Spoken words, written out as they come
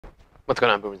What's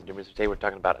going on, boomers and doomers? Today we're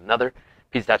talking about another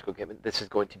piece of tactical equipment. This is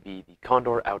going to be the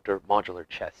Condor Outdoor Modular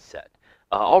Chest Set.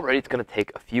 Already it's going to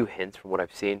take a few hints from what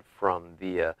I've seen from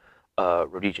the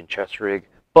Rhodesian chest rig,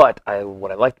 but what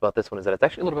I liked about this one is that it's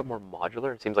actually a little bit more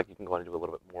modular. It seems like you can go on and do a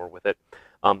little bit more with it.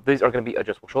 These are going to be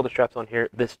adjustable shoulder straps on here.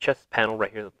 This chest panel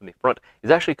right here in the front is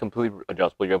actually completely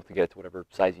adjustable. You're able to get it to whatever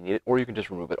size you need it, or you can just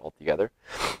remove it altogether.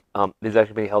 These are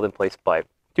actually being held in place by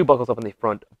two buckles up in the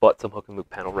front, but some hook and loop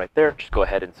panel right there. Just go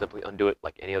ahead and simply undo it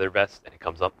like any other vest, and it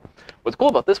comes up. What's cool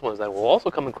about this one is that it will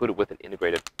also come included with an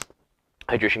integrated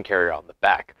hydration carrier on the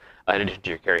back, in addition to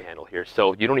your carry handle here.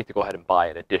 So you don't need to go ahead and buy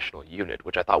an additional unit,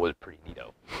 which I thought was pretty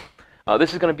neato.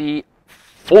 This is going to be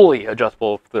fully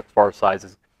adjustable for the far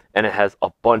sizes, and it has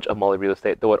a bunch of MOLLE real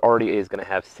estate, though it already is going to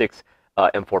have 6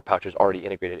 M4 pouches already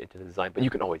integrated into the design, but you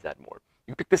can always add more.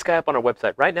 You can pick this guy up on our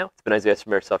website right now. It's been Isaiah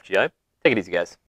from Airsoft GI. Take it easy, guys.